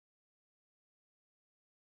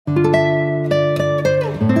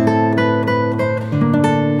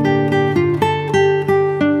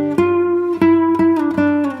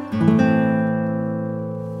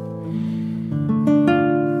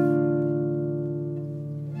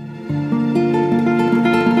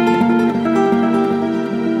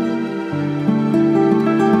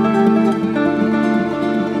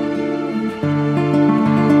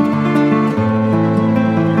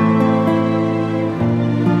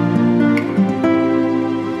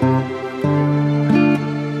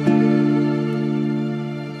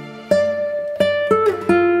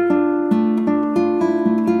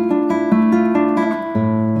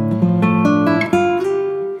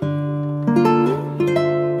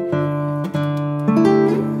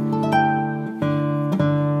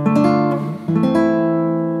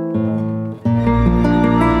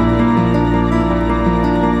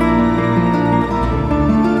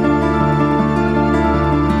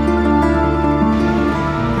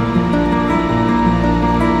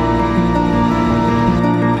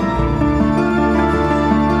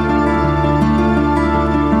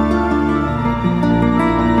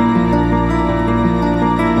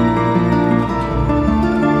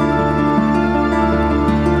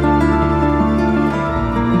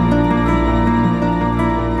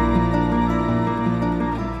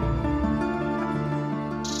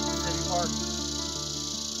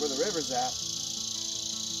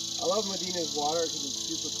I love Medina's water because it's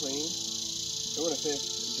super clean. I want to fish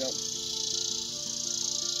and jump.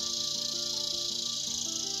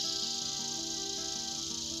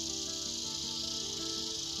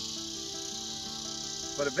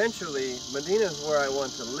 But eventually, Medina is where I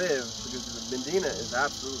want to live because Medina is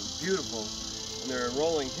absolutely beautiful. And there are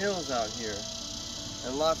rolling hills out here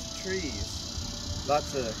and lots of trees,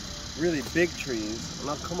 lots of really big trees. And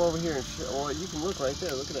I'll come over here and show. Well, you can look right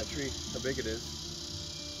there. Look at that tree, how big it is.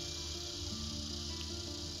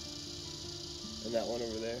 And that one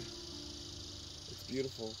over there. It's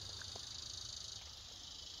beautiful.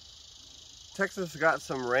 Texas got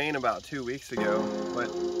some rain about 2 weeks ago,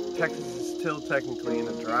 but Texas is still technically in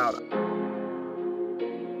a drought.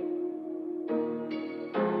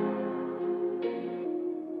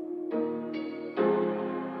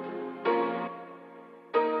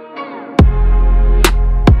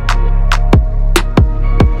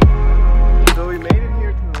 So we made it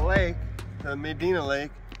here to the lake, the Medina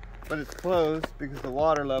Lake, but it's closed because the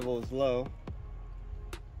water level is low.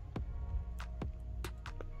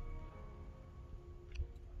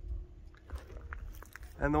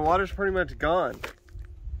 And the water's pretty much gone.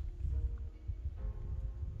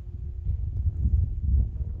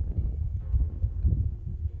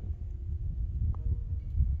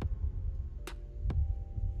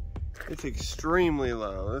 It's extremely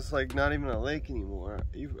low. It's like not even a lake anymore.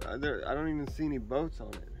 I don't even see any boats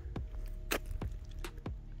on it.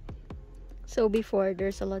 So before,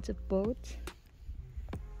 there's a lot of boats?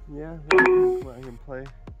 Yeah, come out here and play.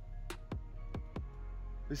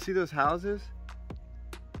 You see those houses?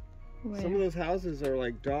 Where? Some of those houses are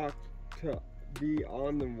like docked to be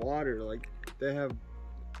on the water. Like they have.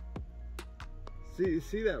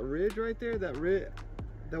 See that ridge right there? That ridge,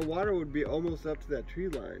 the water would be almost up to that tree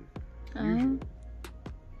line. Usually. And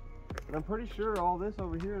I'm pretty sure all this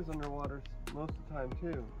over here is underwater most of the time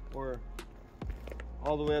too, or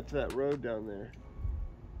all the way up to that road down there.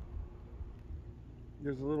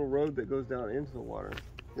 There's a little road that goes down into the water.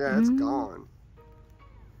 Yeah, it's gone.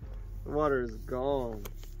 The water is gone.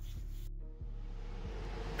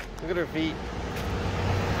 Look at her feet.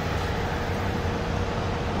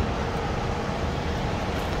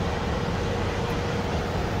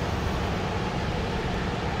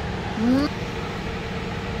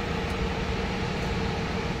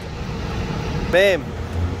 Babe,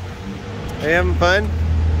 are you having fun?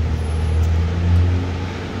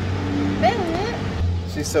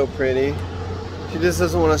 She's so pretty. She just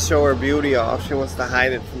doesn't want to show her beauty off. She wants to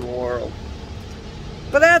hide it from the world.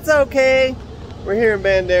 But that's okay. We're here in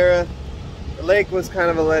Bandera. The lake was kind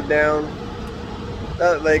of a letdown.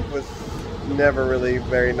 That lake was never really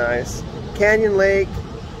very nice. Canyon Lake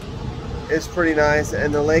is pretty nice,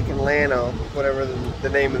 and the lake in Llano, whatever the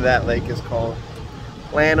name of that lake is called.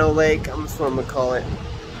 Llano Lake, I'm just what I'm gonna call it.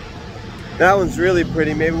 That one's really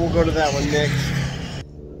pretty. Maybe we'll go to that one next.